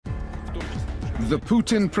The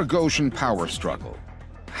Putin-Prigozhin power struggle.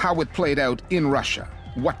 How it played out in Russia.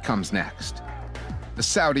 What comes next? The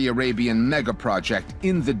Saudi Arabian mega project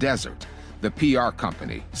in the desert. The PR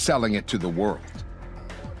company selling it to the world.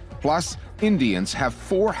 Plus, Indians have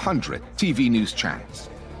 400 TV news channels.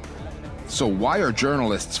 So why are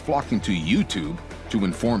journalists flocking to YouTube to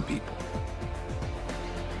inform people?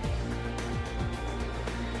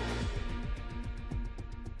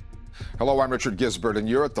 Hello, I'm Richard Gisbert, and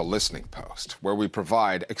you're at The Listening Post, where we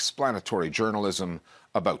provide explanatory journalism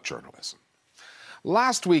about journalism.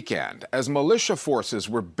 Last weekend, as militia forces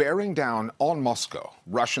were bearing down on Moscow,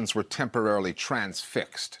 Russians were temporarily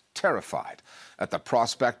transfixed, terrified at the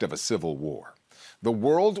prospect of a civil war. The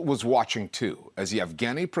world was watching too, as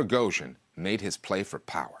Yevgeny Prigozhin made his play for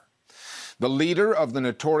power. The leader of the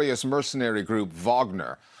notorious mercenary group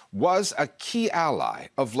Wagner was a key ally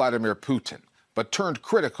of Vladimir Putin, but turned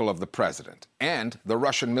critical of the president and the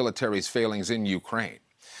Russian military's failings in Ukraine.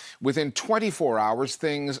 Within 24 hours,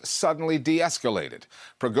 things suddenly de-escalated.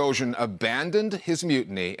 Prigozhin abandoned his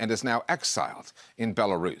mutiny and is now exiled in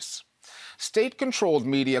Belarus. State-controlled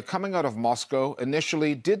media coming out of Moscow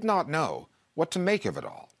initially did not know what to make of it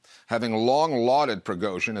all. Having long lauded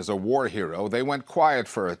Prigozhin as a war hero, they went quiet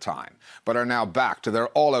for a time, but are now back to their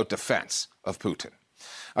all-out defense of Putin.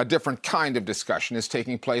 A different kind of discussion is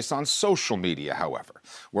taking place on social media, however,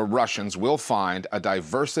 where Russians will find a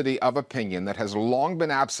diversity of opinion that has long been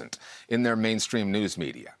absent in their mainstream news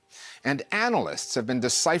media. And analysts have been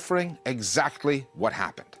deciphering exactly what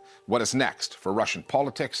happened, what is next for Russian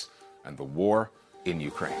politics and the war in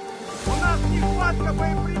Ukraine.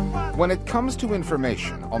 When it comes to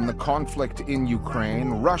information on the conflict in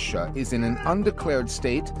Ukraine, Russia is in an undeclared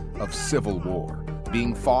state of civil war,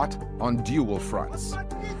 being fought on dual fronts.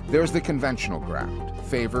 There's the conventional ground,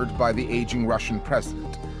 favored by the aging Russian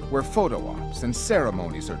president, where photo ops and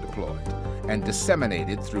ceremonies are deployed and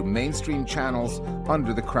disseminated through mainstream channels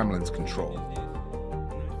under the Kremlin's control.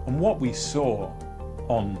 And what we saw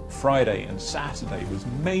on Friday and Saturday was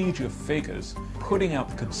major figures putting out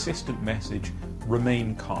the consistent message,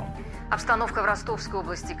 remain calm. Обстановка в Ростовской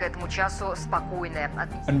области к этому часу спокойная.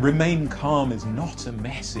 And remain calm is not a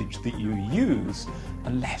message that you use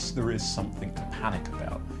unless there is something to panic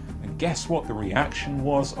about. And guess what the reaction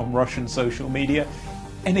was on Russian social media?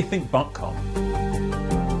 Anything but calm.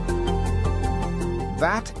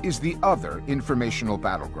 That is the other informational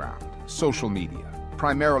battleground, social media,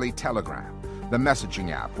 primarily Telegram, the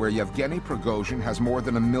messaging app where Yevgeny Prigozhin has more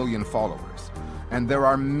than 1 million followers. And there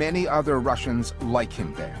are many other Russians like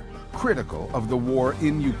him there, critical of the war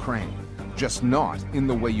in Ukraine, just not in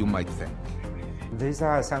the way you might think. These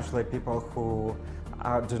are essentially people who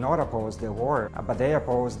do not oppose the war, but they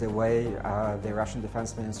oppose the way the Russian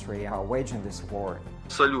Defense Ministry are waging this war.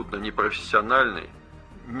 Абсолютно непрофессиональные,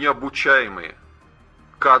 необучаемые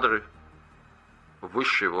кадры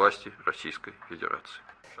высшей власти Российской Федерации.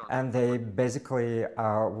 And they basically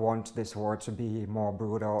want this war to be more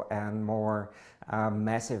brutal and more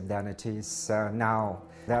massive than it is now.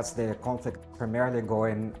 That's the conflict primarily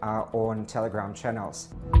going on Telegram channels.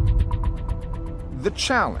 The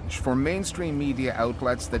challenge for mainstream media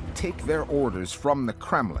outlets that take their orders from the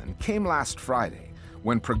Kremlin came last Friday,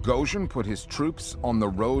 when Prigozhin put his troops on the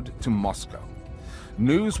road to Moscow.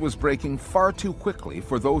 News was breaking far too quickly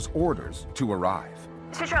for those orders to arrive.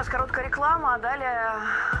 Сейчас короткая реклама, а далее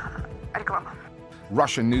реклама.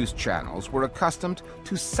 Russian news channels were accustomed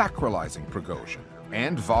to sacralizing Prigozhin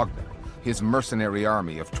and Wagner, his mercenary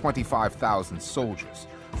army of 25,000 soldiers,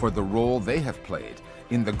 for the role they have played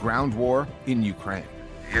in the ground war in Ukraine.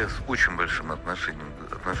 Я с очень большим отношением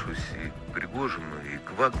отношусь и к Пригожину, и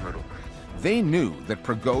к Вагнеру. They knew that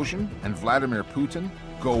Prigozhin and Vladimir Putin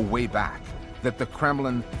go way back, that the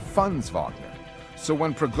Kremlin funds Wagner. So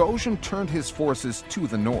when Prigozhin turned his forces to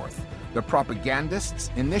the north, the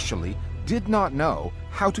propagandists initially did not know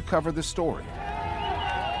how to cover the story.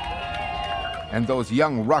 And those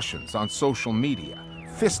young Russians on social media,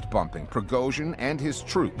 fist-bumping Prigozhin and his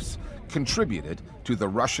troops, contributed to the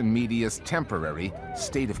Russian media's temporary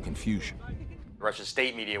state of confusion. Russian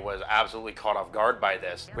state media was absolutely caught off guard by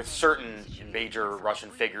this, with certain major Russian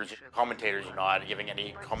figures, commentators, not giving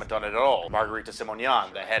any comment on it at all. Margarita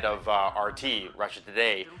Simonyan, the head of RT, Russia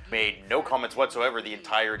Today, made no comments whatsoever the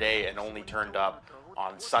entire day and only turned up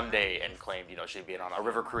on Sunday and claimed, she'd been on a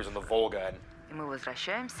river cruise on the Volga. Мы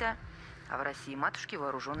возвращаемся, а в России матушки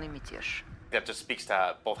вооруженный мятеж. That just speaks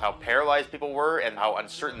to both how paralyzed people were and how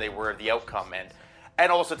uncertain they were of the outcome,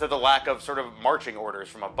 and also to the lack of sort of marching orders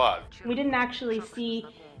from above. We didn't actually see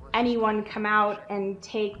anyone come out and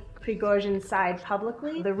take Prigozhin's side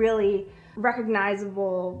publicly. The really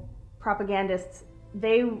recognizable propagandists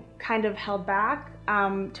they kind of held back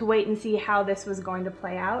to wait and see how this was going to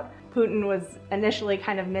play out. Putin was initially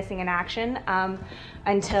kind of missing in action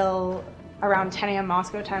until around 10 a.m.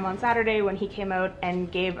 Moscow time on Saturday, when he came out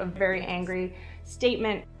and gave a very angry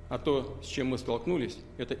statement. А то, с чем мы столкнулись,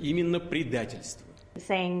 это именно предательство.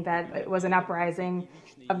 Saying that it was an uprising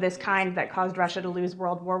of this kind that caused Russia to lose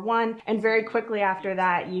World War I. And very quickly after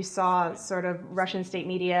that, you saw sort of Russian state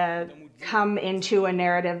media come into a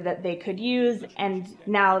narrative that they could use, and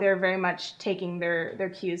now they're very much taking their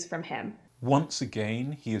cues from him. Once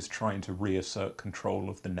again, he is trying to reassert control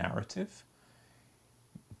of the narrative,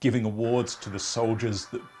 giving awards to the soldiers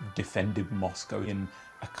that defended Moscow in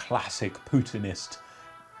a classic Putinist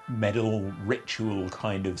medal ritual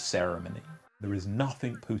kind of ceremony. There is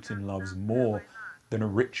nothing Putin loves more than a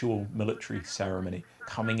ritual military ceremony,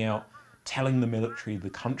 coming out, telling the military the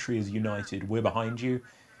country is united, we're behind you.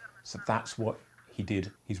 So that's what he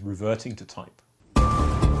did. He's reverting to type.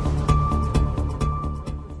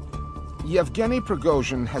 Yevgeny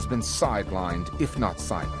Prigozhin has been sidelined, if not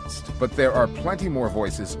silenced, but there are plenty more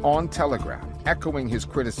voices on Telegram echoing his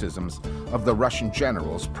criticisms of the Russian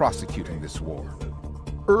generals prosecuting this war.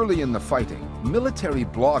 Early in the fighting, military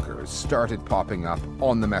bloggers started popping up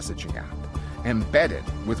on the messaging app, embedded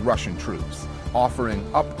with Russian troops, offering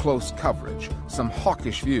up-close coverage, some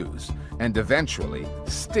hawkish views, and eventually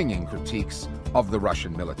stinging critiques of the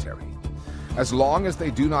Russian military. As long as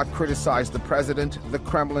they do not criticize the president, the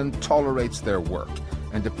Kremlin tolerates their work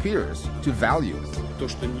and appears to value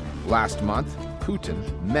it. Last month,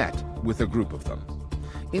 Putin met with a group of them.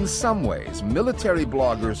 In some ways, military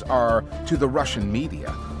bloggers are, to the Russian media,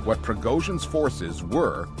 what Prigozhin's forces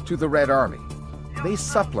were to the Red Army. They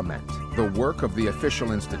supplement the work of the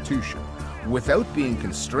official institution without being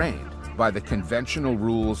constrained by the conventional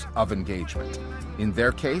rules of engagement. In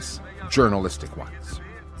their case, journalistic ones.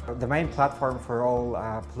 The main platform for all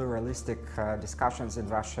pluralistic discussions in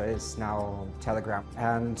Russia is now Telegram.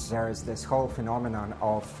 And there is this whole phenomenon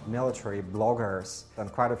of military bloggers,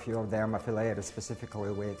 and quite a few of them affiliated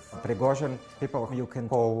specifically with Prigozhin, people you can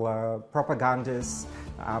call propagandists,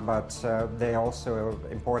 but they're also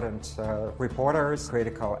important reporters,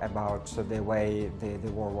 critical about the way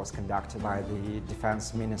the war was conducted by the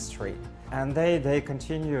defense ministry. And they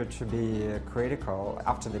continue to be critical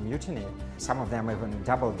after the mutiny. Some of them even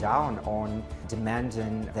doubled down on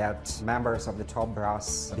demanding that members of the top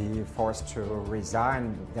brass be forced to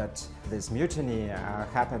resign, that this mutiny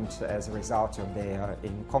happened as a result of their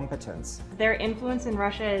incompetence. Their influence in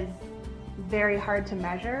Russia is very hard to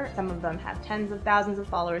measure. Some of them have tens of thousands of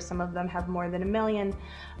followers, some of them have more than 1 million.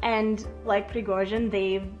 And like Prigozhin,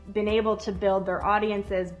 they've been able to build their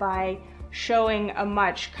audiences by showing a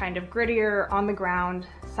much kind of grittier, on-the-ground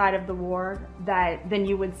side of the war than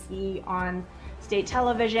you would see on state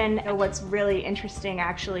television. What's really interesting,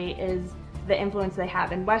 actually, is the influence they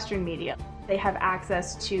have in Western media. They have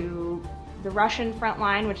access to the Russian front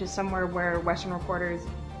line, which is somewhere where Western reporters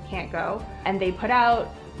can't go, and they put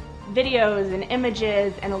out videos and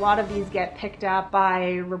images, and a lot of these get picked up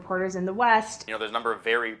by reporters in the West. There's a number of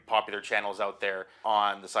very popular channels out there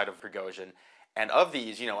on the side of Prigozhin. And of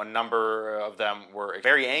these, a number of them were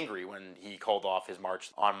very angry when he called off his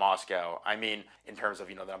march on Moscow. I mean, in terms of,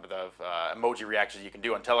 the number of emoji reactions you can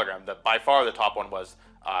do on Telegram, by far the top one was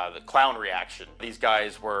the clown reaction. These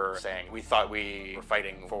guys were saying, we thought we were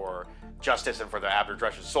fighting for justice and for the average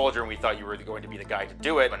Russian soldier, and we thought you were going to be the guy to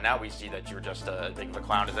do it, but now we see that you're just as big of a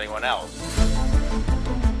clown as anyone else.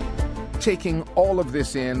 Taking all of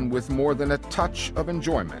this in with more than a touch of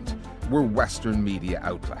enjoyment were Western media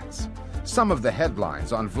outlets. Some of the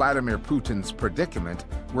headlines on Vladimir Putin's predicament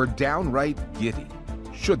were downright giddy,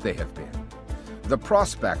 should they have been. The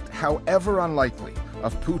prospect, however unlikely,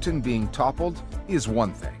 of Putin being toppled is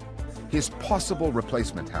one thing. His possible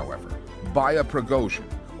replacement, however, by a Prigozhin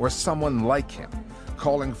or someone like him,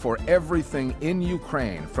 calling for everything in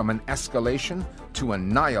Ukraine from an escalation to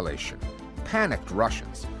annihilation, panicked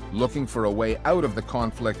Russians looking for a way out of the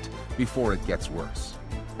conflict before it gets worse.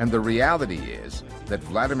 And the reality is that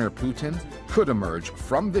Vladimir Putin could emerge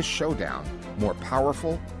from this showdown more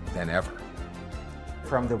powerful than ever.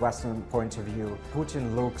 From the Western point of view,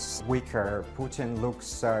 Putin looks weaker, Putin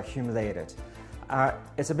looks humiliated.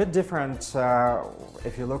 It's a bit different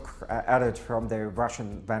if you look at it from the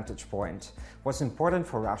Russian vantage point. What's important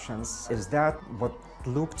for Russians is that what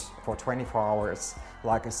looked for 24 hours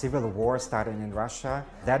like a civil war starting in Russia,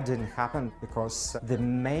 that didn't happen, because the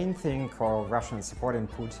main thing for Russians supporting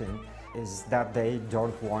Putin is that they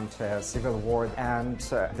don't want a civil war, and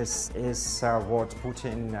this is what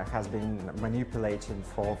Putin has been manipulating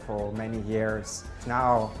for many years.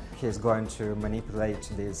 Now he's going to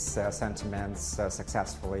manipulate these sentiments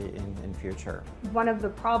successfully in future. One of the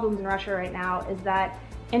problems in Russia right now is that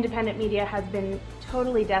independent media has been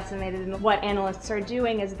totally decimated, and what analysts are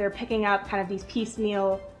doing is they're picking up kind of these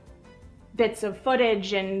piecemeal bits of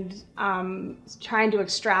footage and trying to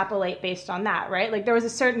extrapolate based on that, right? Like there was a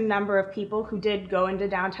certain number of people who did go into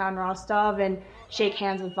downtown Rostov and shake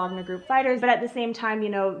hands with Wagner Group fighters, but at the same time, you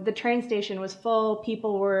know, the train station was full,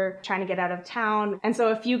 people were trying to get out of town, and so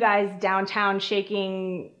a few guys downtown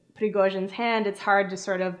shaking Prigozhin's hand, it's hard to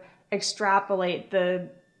sort of extrapolate the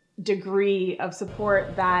degree of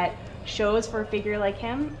support that shows for a figure like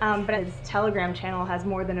him, but his Telegram channel has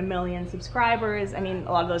more than 1 million subscribers. I mean,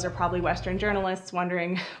 a lot of those are probably Western journalists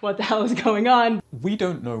wondering what the hell is going on. We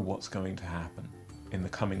don't know what's going to happen in the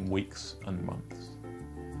coming weeks and months,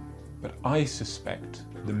 but I suspect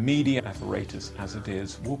the media apparatus as it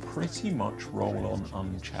is will pretty much roll on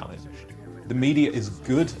unchallenged. The media is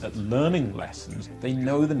good at learning lessons. They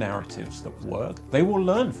know the narratives that work. They will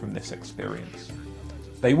learn from this experience.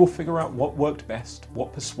 They will figure out what worked best,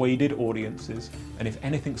 what persuaded audiences, and if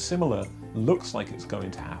anything similar looks like it's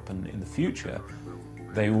going to happen in the future,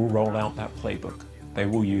 they will roll out that playbook. They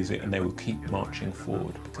will use it and they will keep marching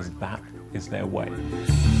forward because that is their way.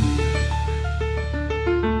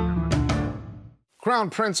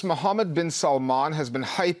 Crown Prince Mohammed bin Salman has been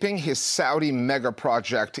hyping his Saudi mega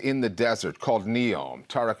project in the desert called NEOM.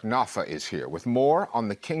 Tariq Nafa is here with more on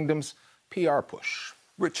the kingdom's PR push.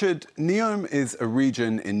 Richard, NEOM is a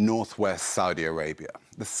region in northwest Saudi Arabia,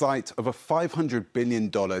 the site of a $500 billion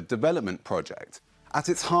development project. At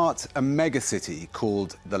its heart, a megacity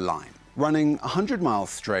called The Line, running 100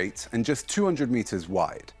 miles straight and just 200 meters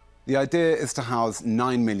wide. The idea is to house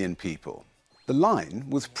 9 million people. The Line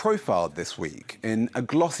was profiled this week in a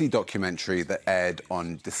glossy documentary that aired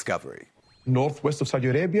on Discovery. Northwest of Saudi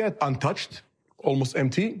Arabia, untouched. Almost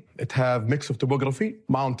empty. It have mix of topography,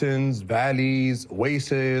 mountains, valleys,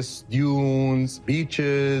 oases, dunes,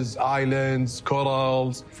 beaches, islands,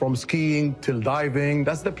 corals, from skiing till diving.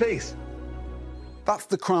 That's the place. That's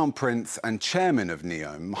the Crown Prince and chairman of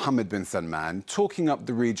NEOM, Mohammed bin Salman, talking up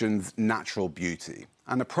the region's natural beauty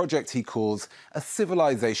and a project he calls a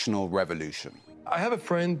civilizational revolution. I have a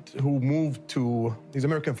friend who moved to, he's an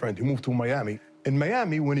American friend, who moved to Miami. In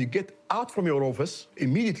Miami, when you get out from your office,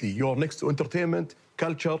 immediately you're next to entertainment,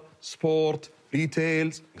 culture, sport,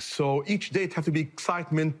 retails. So each day it has to be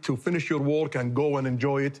excitement to finish your work and go and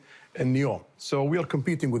enjoy it in NEOM. So we are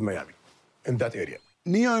competing with Miami in that area.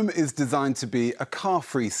 NEOM is designed to be a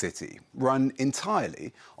car-free city, run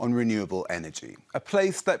entirely on renewable energy, a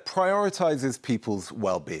place that prioritizes people's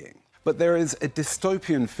well-being. But there is a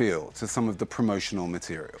dystopian feel to some of the promotional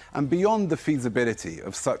material. And beyond the feasibility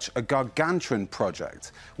of such a gargantuan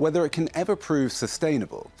project, whether it can ever prove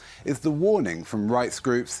sustainable, is the warning from rights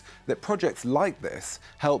groups that projects like this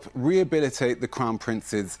help rehabilitate the Crown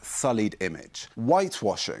Prince's sullied image,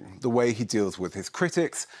 whitewashing the way he deals with his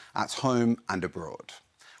critics at home and abroad.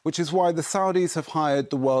 Which is why the Saudis have hired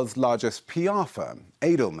the world's largest PR firm,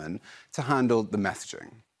 Edelman, to handle the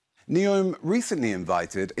messaging. NEOM recently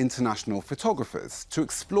invited international photographers to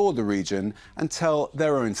explore the region and tell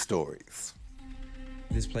their own stories.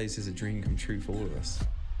 This place is a dream come true for all of us.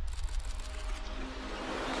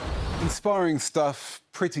 Inspiring stuff,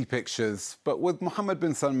 pretty pictures, but with Mohammed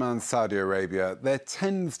bin Salman's Saudi Arabia, there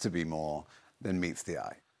tends to be more than meets the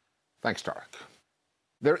eye. Thanks, Tariq.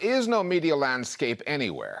 There is no media landscape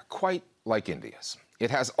anywhere quite like India's. It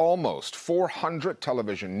has almost 400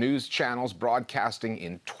 television news channels broadcasting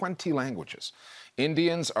in 20 languages.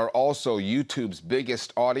 Indians are also YouTube's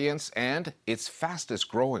biggest audience and its fastest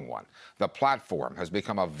growing one. The platform has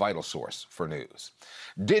become a vital source for news.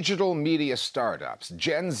 Digital media startups,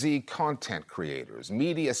 Gen Z content creators,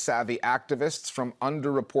 media-savvy activists from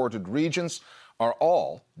underreported regions are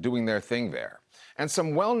all doing their thing there. And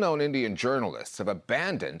some well-known Indian journalists have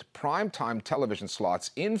abandoned primetime television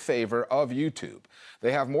slots in favor of YouTube.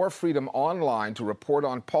 They have more freedom online to report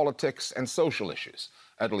on politics and social issues,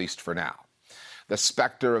 at least for now. The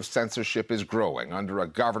specter of censorship is growing under a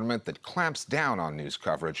government that clamps down on news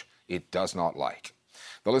coverage it does not like.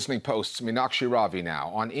 The Listening Post's Meenakshi Ravi now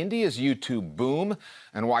on India's YouTube boom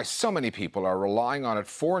and why so many people are relying on it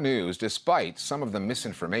for news despite some of the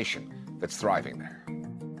misinformation that's thriving there.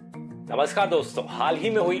 नमस्कार दोस्तों, हाल ही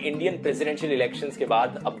में हुई Indian presidential elections के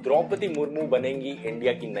बाद अब द्रौपदी मुर्मू बनेंगी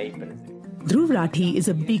India की नई president. Dhruv Rathi is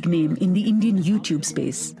a big name in the Indian YouTube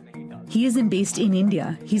space. He isn't based in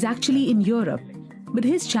India, he's actually in Europe. But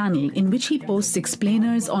his channel, in which he posts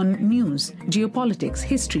explainers on news, geopolitics,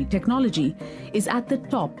 history, technology, is at the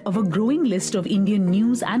top of a growing list of Indian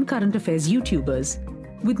news and current affairs YouTubers.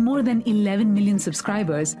 With more than 11 million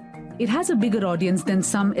subscribers, it has a bigger audience than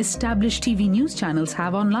some established TV news channels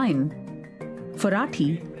have online. For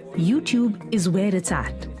Rathi, YouTube is where it's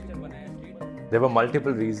at. There were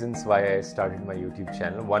multiple reasons why I started my YouTube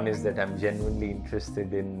channel. One is that I'm genuinely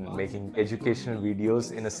interested in making educational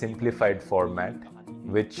videos in a simplified format,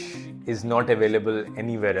 which is not available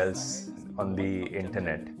anywhere else on the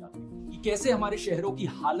internet. कैसे हमारे शहरों की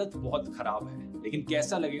हालत बहुत खराब है, लेकिन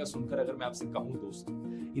कैसा लगेगा सुनकर अगर मैं आपसे कहूं दोस्तों,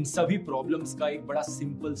 इन सभी प्रॉब्लम्स का एक बड़ा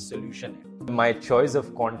सिंपल सॉल्यूशन है. My choice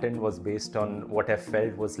of content was based on what I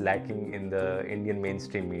felt was lacking in the Indian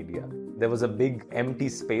mainstream media. There was a big empty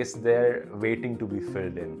space there waiting to be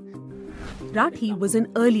filled in. Rathi was an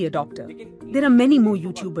early adopter. There are many more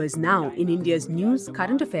YouTubers now in India's news,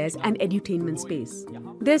 current affairs and edutainment space.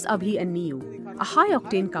 There's Abhi and Niyu, a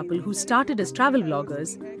high-octane couple who started as travel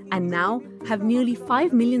vloggers and now have nearly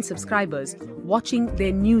 5 million subscribers watching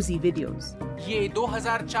their newsy videos. ये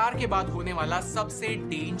 2004 के बाद होने वाला सबसे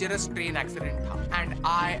dangerous train accident था, and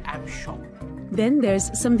I am shocked. Then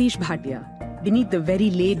there's Samdesh Bhatia. Beneath the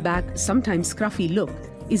very laid-back, sometimes scruffy look,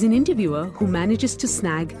 is an interviewer who manages to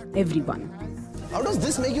snag everyone. How does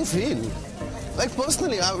this make you feel? Like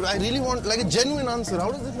personally, I really want like a genuine answer.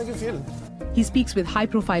 How does this make you feel? He speaks with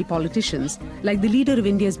high-profile politicians, like the leader of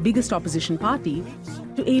India's biggest opposition party,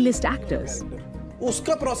 to A-list actors.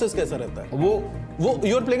 उसका process कैसा रहता है? वो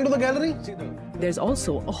you're playing to the gallery? There's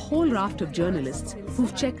also a whole raft of journalists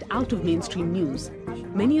who've checked out of mainstream news.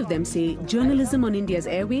 Many of them say journalism on India's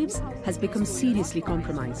airwaves has become seriously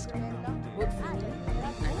compromised.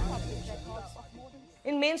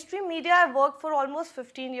 In mainstream media, I've worked for almost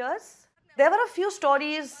 15 years. There were a few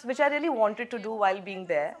stories which I really wanted to do while being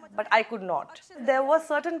there, but I could not. There were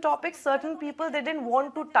certain topics, certain people they didn't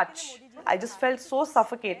want to touch. I just felt so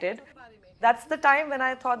suffocated. That's the time when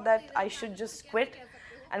I thought that I should just quit.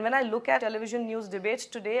 And when I look at television news debates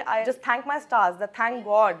today, I just thank my stars, that thank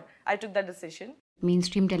God I took that decision.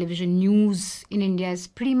 Mainstream television news in India is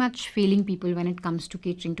pretty much failing people when it comes to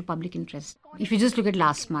catering to public interest. If you just look at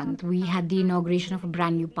last month, we had the inauguration of a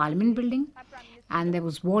brand new parliament building, and there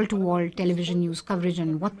was wall-to-wall television news coverage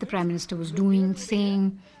on what the Prime Minister was doing,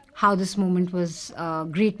 saying how this moment was a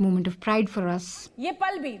great moment of pride for us. ये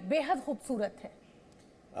पल भी बेहद खूबसूरत है.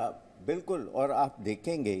 बिल्कुल, और आप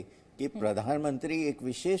देखेंगे कि प्रधानमंत्री एक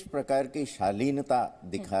विशेष प्रकार की शालीनता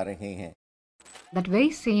दिखा रहे हैं. That very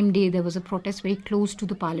same day, there was a protest very close to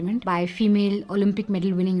the parliament by female Olympic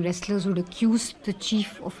medal winning wrestlers who had accused the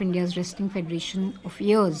chief of India's Wrestling Federation of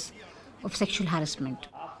years of sexual harassment.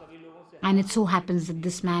 And it so happens that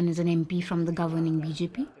this man is an MP from the governing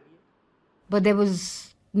BJP. But there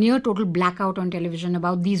was near total blackout on television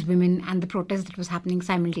about these women and the protest that was happening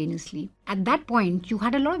simultaneously. At that point, you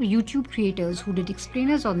had a lot of YouTube creators who did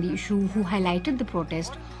explainers on the issue, who highlighted the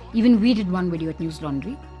protest. Even we did one video at News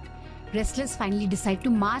Laundry. Wrestlers finally decide to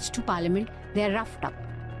march to Parliament. They are roughed up,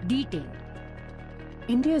 detailed.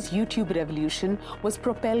 India's YouTube revolution was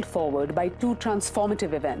propelled forward by two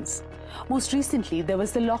transformative events. Most recently, there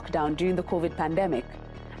was the lockdown during the COVID pandemic.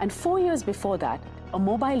 And 4 years before that, a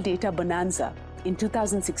mobile data bonanza in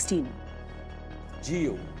 2016.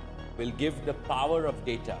 Jio will give the power of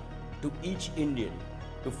data to each Indian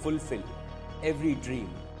to fulfill every dream.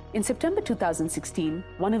 In September 2016,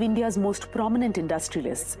 one of India's most prominent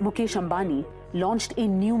industrialists, Mukesh Ambani, launched a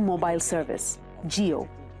new mobile service, Jio.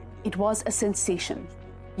 It was a sensation.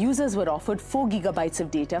 Users were offered 4 gigabytes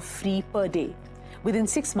of data free per day. Within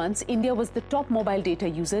 6 months, India was the top mobile data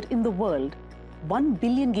user in the world. 1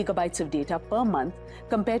 billion gigabytes of data per month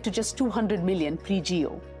compared to just 200 million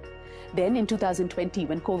pre-Jio. Then in 2020,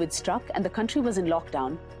 when COVID struck and the country was in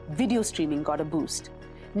lockdown, video streaming got a boost.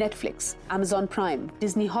 Netflix, Amazon Prime,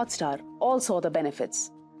 Disney Hotstar all saw the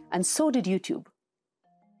benefits. And so did YouTube.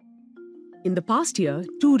 In the past year,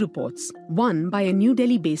 2 reports, one by a New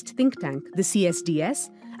Delhi-based think tank, the CSDS,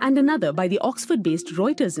 and another by the Oxford-based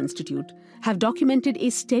Reuters Institute, have documented a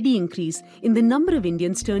steady increase in the number of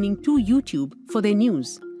Indians turning to YouTube for their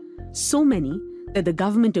news. So many that the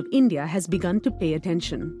government of India has begun to pay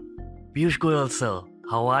attention. Piyush Goyal, sir,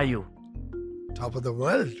 how are you? Top of the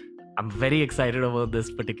world. I'm very excited about this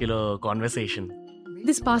particular conversation.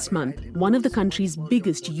 This past month, one of the country's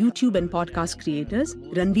biggest YouTube and podcast creators,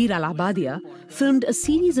 Ranveer Allahabadia, filmed a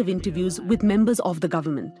series of interviews with members of the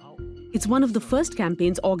government. It's one of the first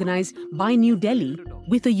campaigns organized by New Delhi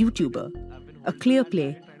with a YouTuber. A clear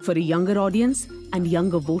play for a younger audience and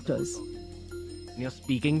younger voters. You're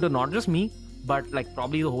speaking to not just me, but like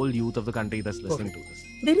probably the whole youth of the country that's listening to this.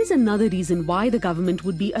 There is another reason why the government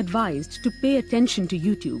would be advised to pay attention to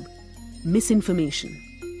YouTube: misinformation.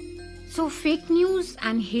 So fake news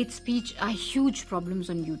and hate speech are huge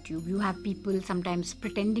problems on YouTube. You have people sometimes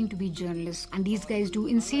pretending to be journalists, and these guys do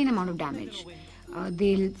insane amount of damage.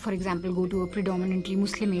 They'll, for example, go to a predominantly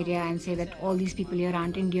Muslim area and say that all these people here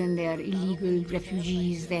aren't Indian, they are illegal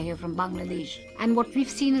refugees, they're here from Bangladesh. And what we've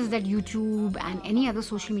seen is that YouTube and any other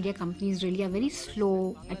social media companies really are very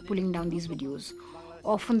slow at pulling down these videos.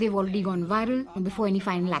 Often they've already gone viral before any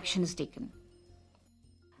final action is taken.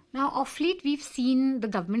 Now, of late, we've seen the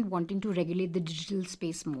government wanting to regulate the digital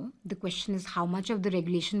space more. The question is how much of the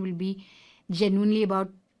regulation will be genuinely about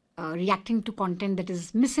reacting to content that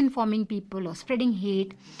is misinforming people or spreading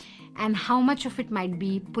hate, and how much of it might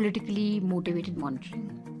be politically motivated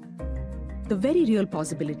monitoring. The very real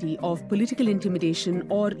possibility of political intimidation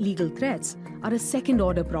or legal threats are a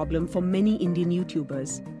second-order problem for many Indian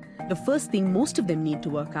YouTubers. The first thing most of them need to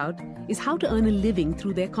work out is how to earn a living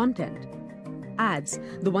through their content. Ads,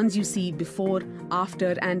 the ones you see before,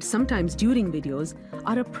 after, and sometimes during videos,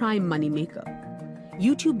 are a prime moneymaker.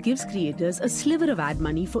 YouTube gives creators a sliver of ad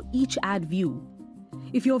money for each ad view.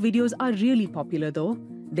 If your videos are really popular though,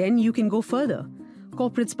 then you can go further.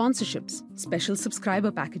 Corporate sponsorships, special subscriber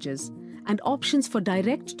packages, and options for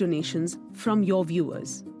direct donations from your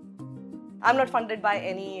viewers. I'm not funded by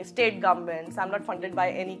any state governments, I'm not funded by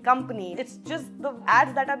any company. It's just the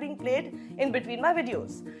ads that are being played in between my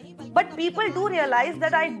videos. But people do realize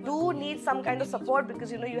that I do need some kind of support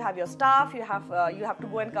because you have your staff, you have to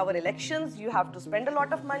go and cover elections, you have to spend a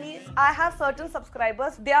lot of money. I have certain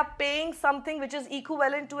subscribers, they are paying something which is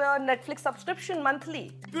equivalent to a Netflix subscription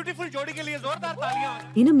monthly.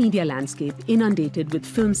 In a media landscape inundated with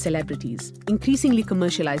film celebrities, increasingly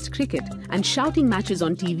commercialized cricket, and shouting matches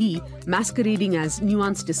on TV masquerading as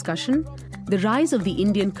nuanced discussion, the rise of the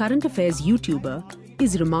Indian current affairs YouTuber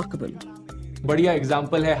is remarkable. बढ़िया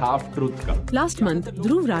example है half truth का. Last month,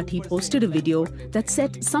 Dhruv Rathi posted a video that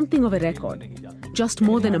set something of a record. Just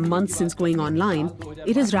more than a month since going online,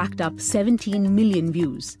 it has racked up 17 million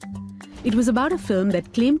views. It was about a film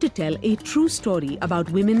that claimed to tell a true story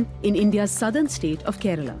about women in India's southern state of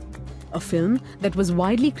Kerala. A film that was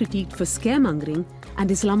widely critiqued for scaremongering and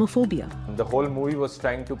Islamophobia. The whole movie was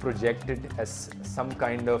trying to project it as some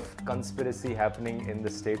kind of conspiracy happening in the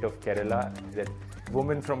state of Kerala, that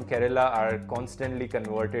women from Kerala are constantly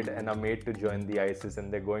converted and are made to join the ISIS,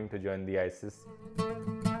 and they're going to join the ISIS.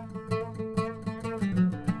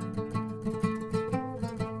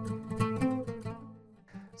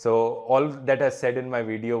 So all that I said in my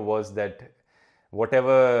video was that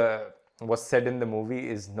whatever was said in the movie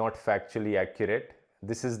is not factually accurate.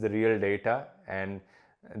 This is the real data, and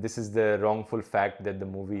this is the wrongful fact that the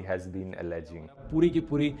movie has been alleging. पूरी की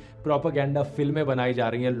पूरी propaganda फिल्में बनाई जा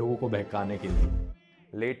रही हैं लोगों को बहकाने के लिए.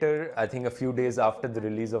 Later, I think a few days after the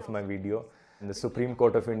release of my video, the Supreme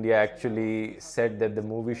Court of India actually said that the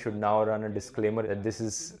movie should now run a disclaimer that this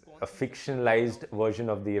is a fictionalized version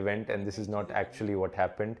of the event and this is not actually what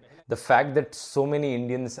happened. The fact that so many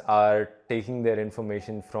Indians are taking their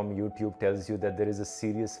information from YouTube tells you that there is a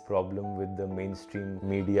serious problem with the mainstream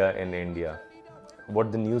media in India.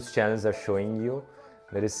 What the news channels are showing you,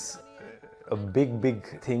 there is a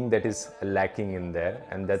big thing that is lacking in there,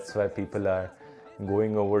 and that's why people are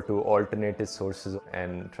going over to alternative sources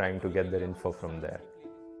and trying to get their info from there.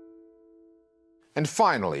 And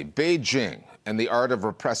finally, Beijing and the art of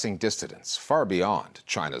repressing dissidents far beyond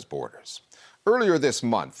China's borders. Earlier this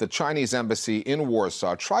month, the Chinese embassy in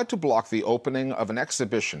Warsaw tried to block the opening of an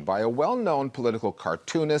exhibition by a well-known political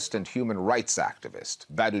cartoonist and human rights activist,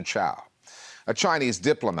 Badu Chao. A Chinese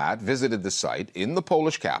diplomat visited the site in the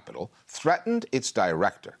Polish capital, threatened its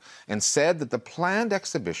director, and said that the planned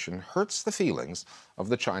exhibition hurts the feelings of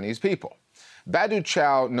the Chinese people. Badu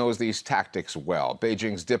Chao knows these tactics well.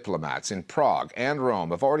 Beijing's diplomats in Prague and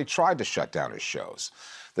Rome have already tried to shut down his shows.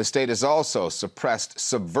 The state has also suppressed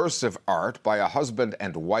subversive art by a husband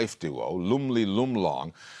and wife duo, Lumli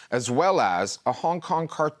Lumlong, as well as a Hong Kong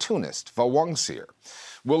cartoonist, Va Wangxir.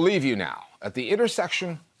 We'll leave you now at the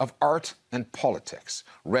intersection of art and politics,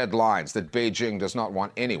 red lines that Beijing does not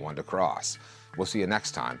want anyone to cross. We'll see you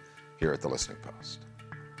next time here at The Listening Post.